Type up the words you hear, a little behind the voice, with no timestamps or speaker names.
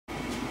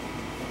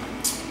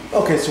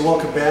Okay, so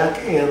welcome back,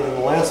 and in the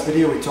last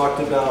video we talked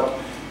about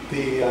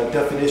the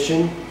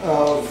definition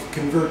of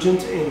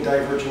convergent and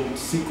divergent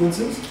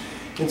sequences.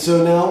 And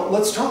so now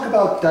let's talk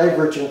about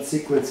divergent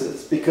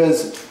sequences,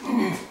 because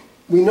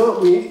even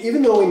though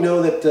we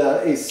know that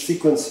a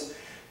sequence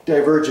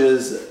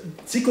diverges,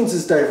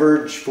 sequences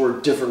diverge for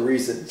different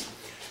reasons.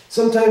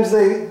 Sometimes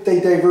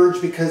they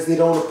diverge because they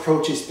don't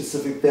approach a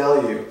specific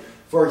value.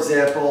 For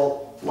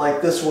example,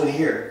 like this one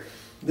here.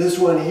 This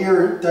one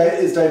here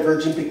is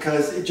divergent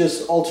because it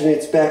just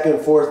alternates back and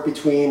forth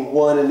between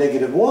 1 and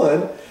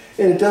 -1,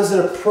 and it doesn't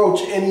approach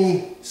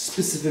any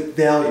specific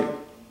value.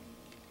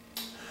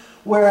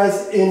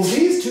 Whereas in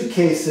these two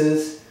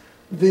cases,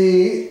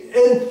 the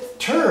nth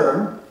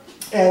term,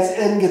 as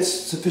n gets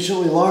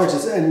sufficiently large,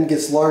 as n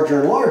gets larger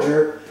and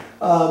larger,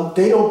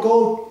 they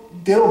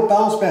don't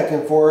bounce back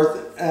and forth,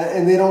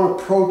 and they don't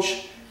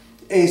approach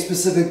a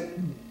specific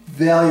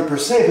value per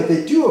se, but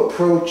they do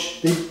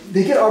approach,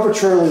 they get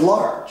arbitrarily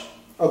large,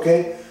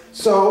 okay?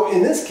 So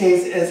in this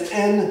case, as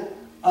n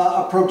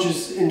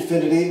approaches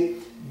infinity,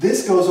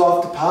 this goes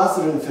off to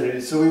positive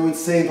infinity. So we would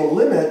say the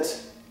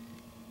limit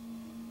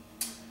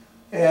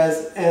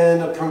as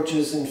n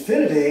approaches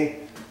infinity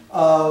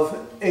of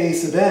a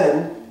sub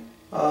n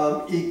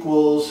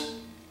equals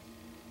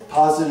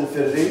positive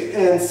infinity.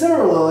 And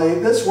similarly,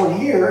 this one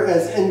here,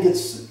 as n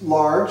gets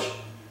large,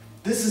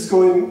 this is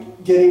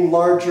getting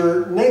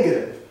larger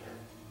negative.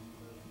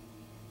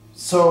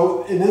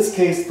 So in this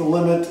case, the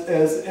limit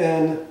as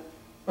n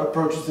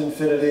approaches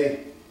infinity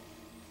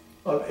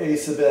of a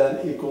sub n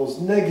equals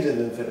negative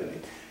infinity.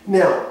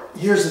 Now,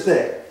 here's the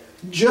thing.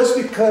 Just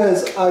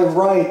because I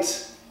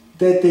write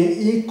that they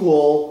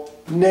equal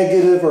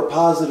negative or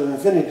positive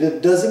infinity,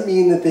 that doesn't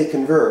mean that they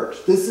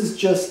converge. This is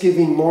just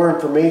giving more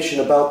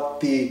information about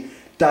the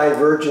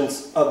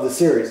divergence of the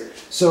series.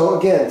 So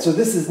again, so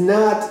this is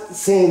not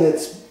saying that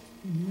it's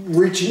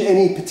reaching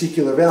any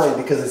particular value,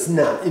 because it's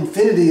not.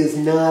 Infinity is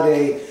not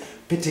a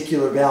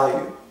particular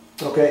value,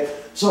 okay?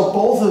 So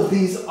both of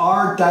these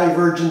are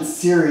divergent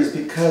series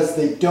because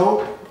they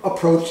don't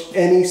approach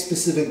any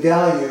specific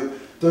value.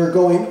 They're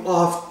going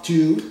off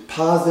to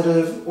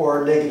positive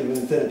or negative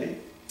infinity,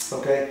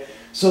 okay?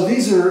 So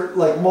these are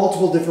like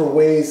multiple different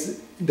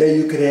ways that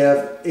you could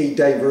have a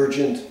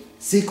divergent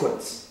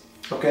sequence,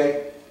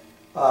 okay?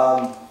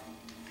 I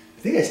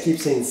think I keep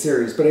saying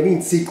series, but I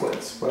mean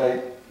sequence when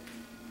I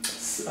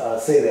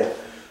say that,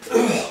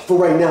 for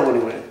right now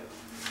anyway.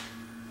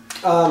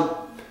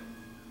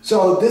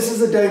 So this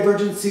is a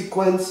divergent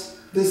sequence,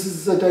 this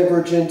is a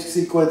divergent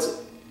sequence,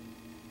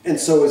 and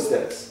so is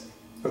this,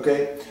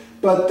 okay?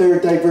 But they're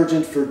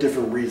divergent for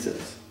different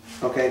reasons,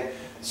 okay?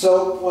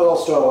 So what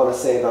else do I want to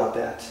say about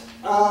that?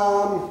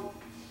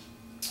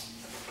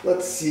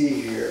 Let's see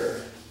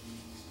here.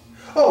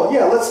 Oh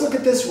yeah, let's look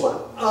at this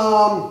one.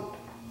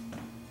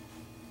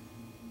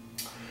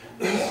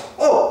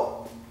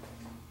 Oh,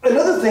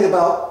 another thing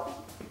about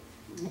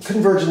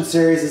convergent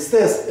series is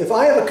this. If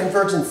I have a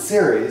convergent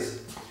series,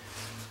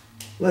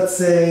 let's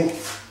say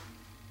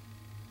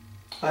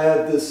I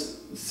have this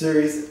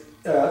series,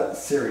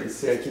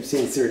 see, I keep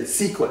saying series,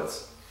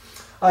 sequence.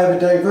 I have a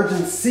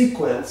divergent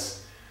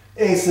sequence,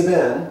 a sub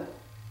n,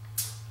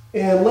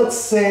 and let's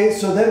say,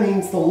 so that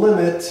means the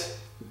limit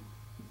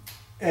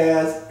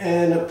as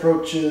n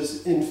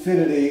approaches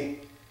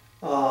infinity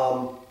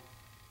of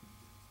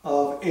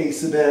a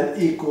sub n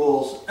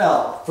equals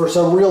L, for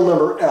some real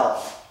number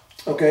L,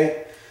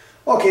 okay?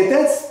 Okay, if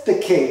that's the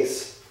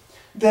case,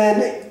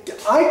 then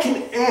I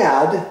can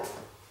add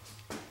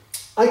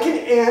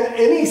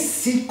any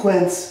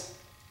sequence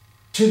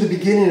to the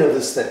beginning of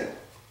this thing.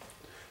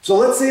 So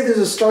let's say there's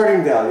a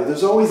starting value.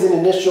 There's always an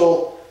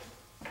initial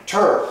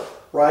term,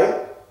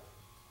 right?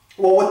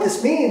 Well, what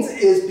this means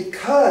is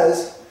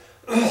because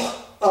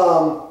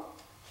I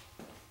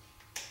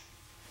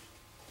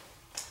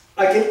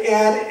can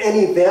add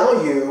any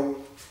value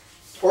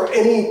or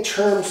any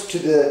terms to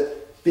the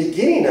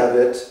beginning of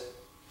it,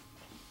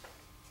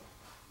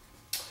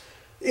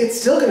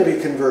 it's still going to be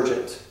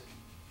convergent,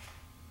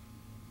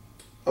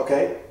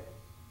 okay?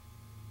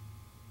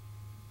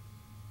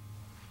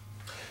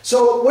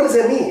 So what does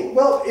that mean?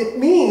 Well, it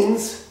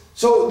means,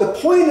 so the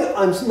point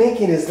I'm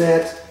making is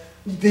that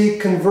the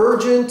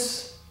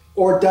convergence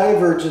or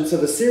divergence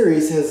of a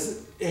series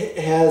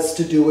has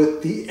to do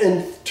with the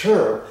nth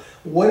term.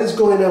 What is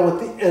going on with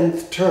the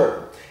nth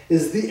term?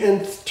 Is the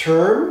nth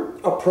term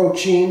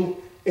approaching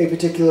a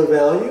particular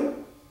value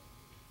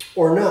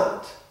or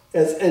not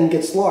as n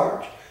gets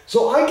large?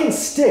 So I can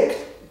stick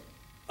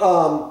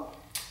all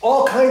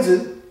kinds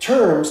of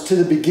terms to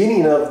the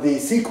beginning of the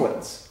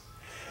sequence,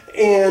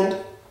 and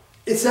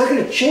it's not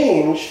going to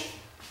change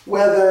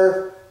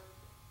whether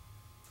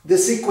the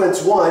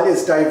sequence 1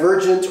 is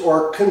divergent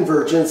or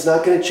convergent. It's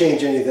not going to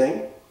change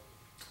anything,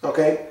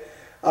 okay?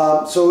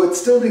 So it's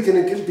still going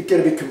to be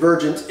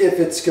convergent if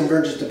it's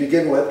convergent to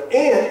begin with,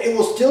 and it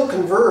will still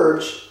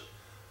converge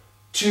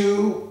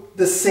to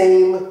the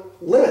same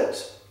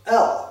limit,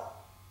 L.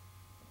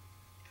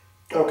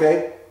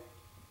 Okay?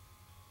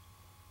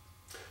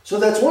 So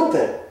that's one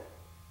thing.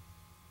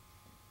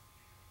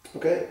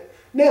 Okay?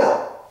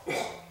 Now,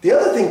 the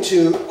other thing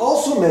to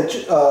also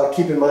mention,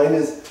 keep in mind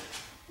is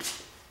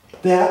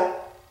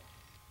that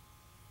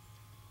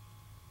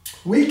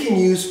we can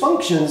use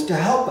functions to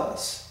help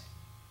us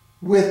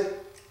with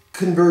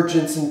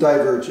convergence and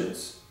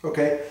divergence.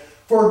 Okay?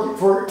 For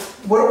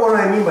what do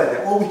I mean by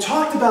that? Well, we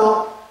talked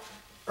about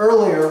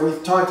earlier, we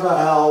talked about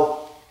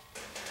how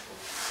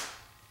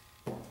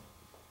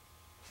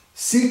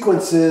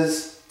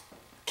sequences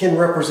can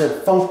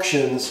represent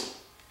functions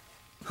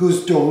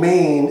whose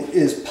domain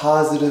is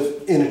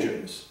positive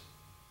integers.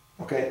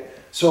 Okay?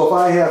 So if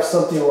I have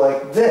something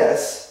like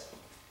this,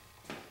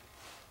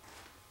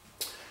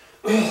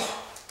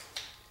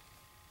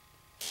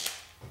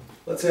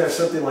 let's say I have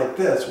something like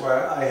this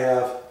where I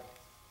have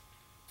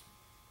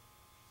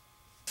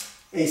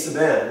a sub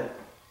n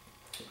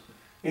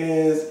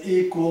is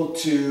equal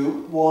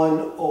to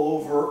 1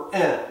 over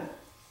n.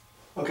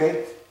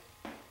 Okay?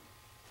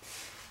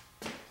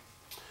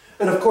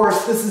 And of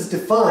course, this is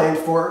defined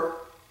for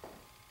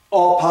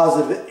all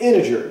positive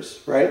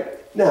integers,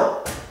 right?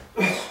 Now,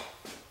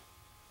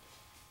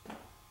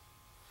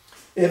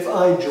 if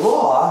I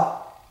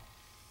draw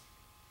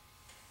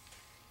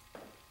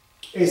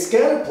a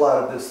scatter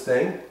plot of this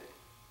thing,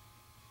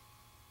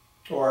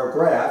 or a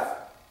graph,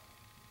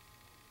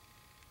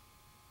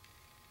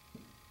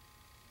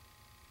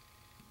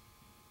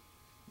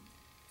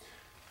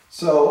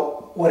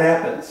 so what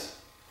happens?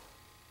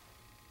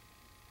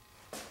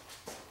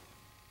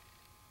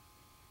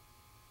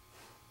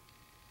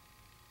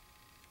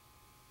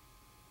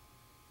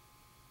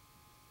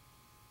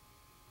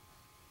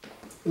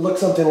 It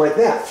looks something like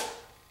that.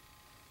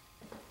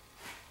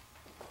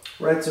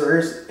 Right, so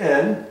here's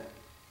n,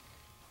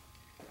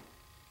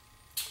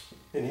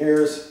 and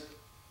here's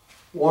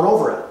 1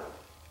 over n,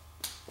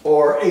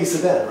 or a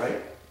sub n,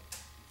 right?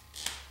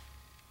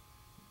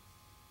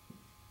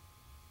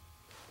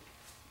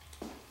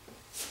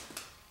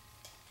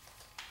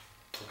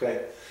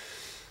 Okay.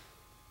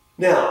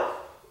 Now,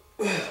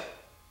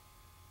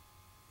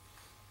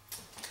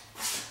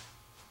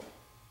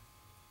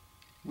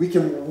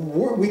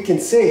 we can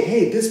say,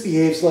 hey, this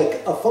behaves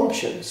like a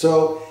function.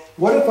 So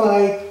what if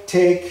I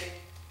take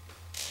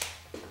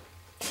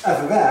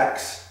f of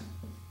x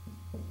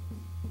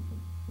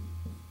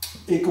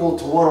equal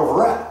to 1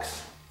 over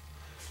x?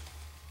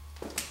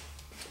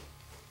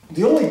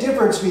 The only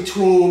difference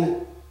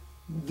between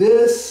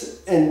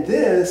this and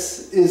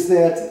this is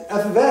that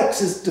f of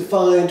x is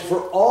defined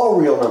for all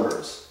real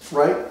numbers,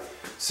 right?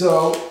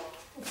 So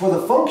for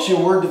the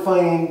function, we're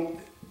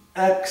defining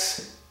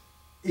x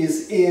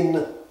is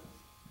in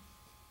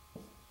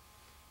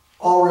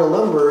all real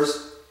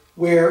numbers,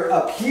 where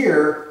up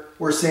here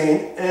we're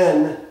saying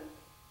n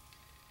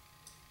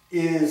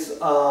is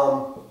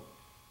a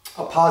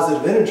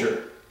positive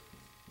integer.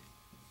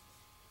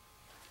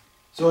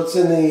 So it's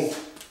in the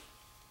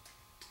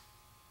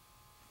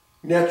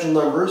natural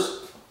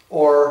numbers,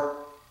 or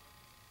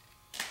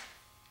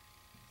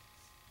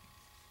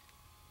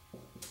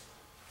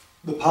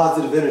the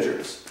positive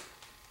integers.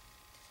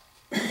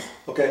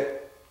 Okay?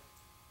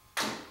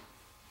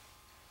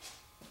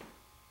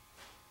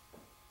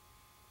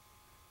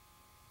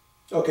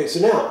 Okay, so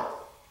now,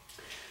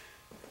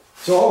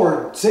 so all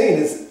we're saying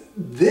is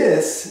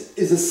this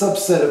is a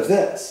subset of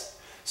this.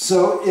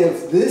 So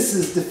if this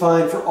is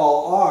defined for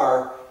all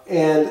r,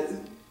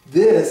 and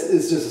this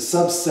is just a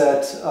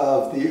subset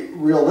of the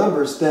real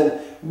numbers,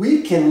 then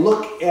we can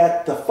look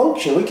at the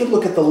function, we can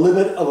look at the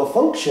limit of a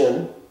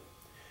function,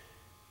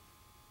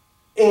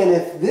 and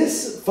if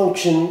this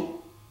function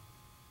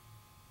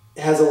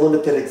has a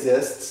limit that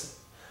exists,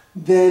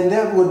 then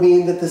that would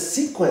mean that the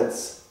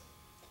sequence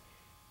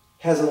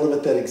has a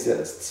limit that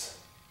exists.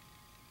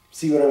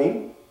 See what I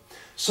mean?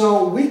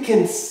 So we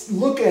can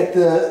look at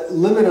the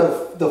limit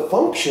of the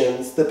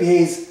functions that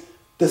behaves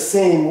the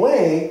same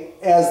way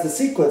as the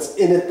sequence.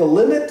 And if the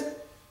limit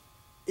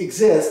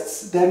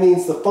exists, that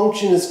means the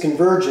function is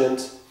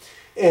convergent,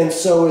 and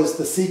so is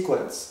the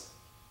sequence.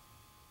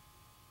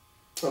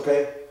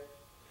 Okay?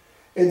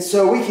 And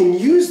so we can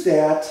use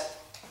that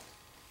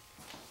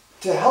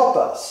to help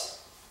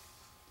us.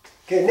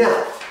 Okay,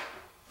 now,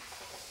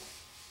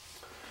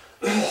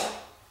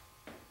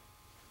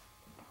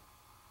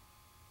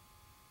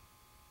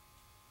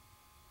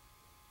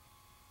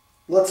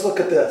 let's look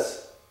at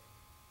this.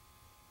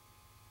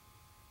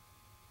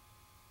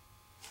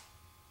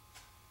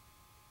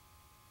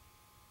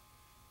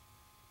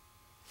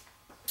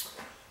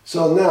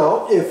 So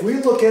now, if we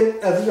look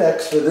at f of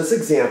x for this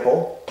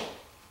example,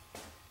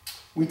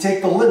 we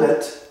take the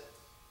limit,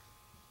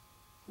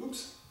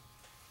 oops,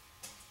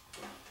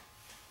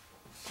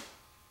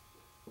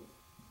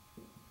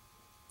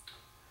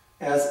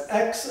 as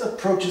x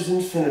approaches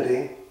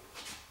infinity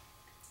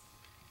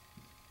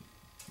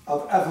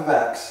of f of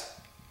x,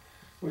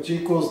 which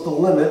equals the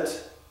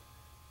limit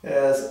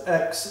as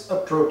x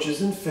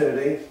approaches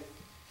infinity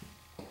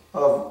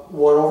of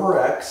 1 over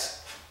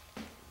x.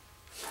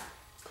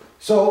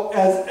 So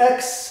as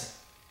x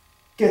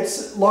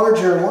gets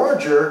larger and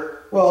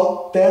larger,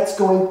 well, that's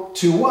going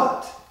to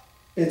what?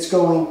 It's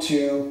going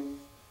to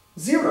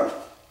 0.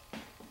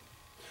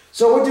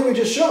 So what did we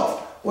just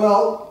show?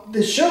 Well,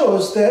 this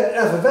shows that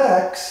f of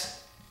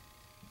x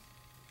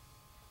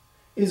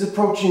is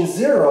approaching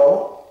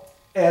 0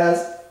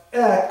 as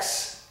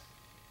x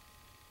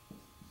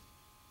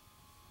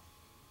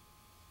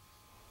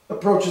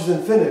approaches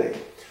infinity.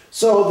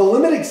 So the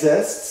limit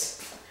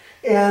exists,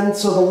 and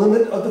so the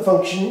limit of the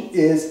function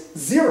is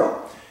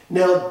 0.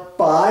 Now,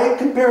 by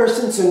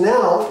comparison, so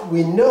now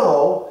we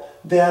know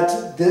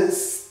that the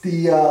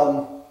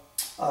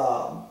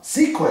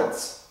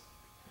sequence,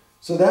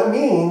 so that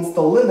means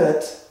the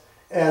limit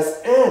as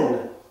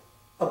n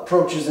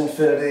approaches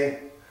infinity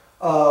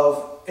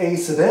of a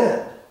sub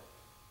n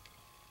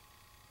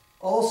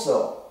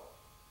also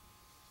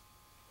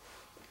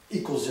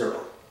equals 0.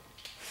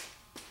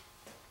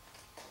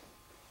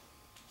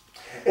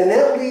 And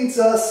that leads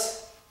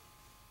us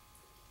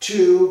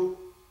to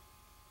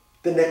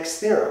the next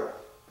theorem.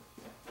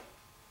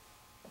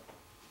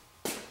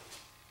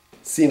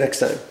 See you next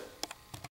time.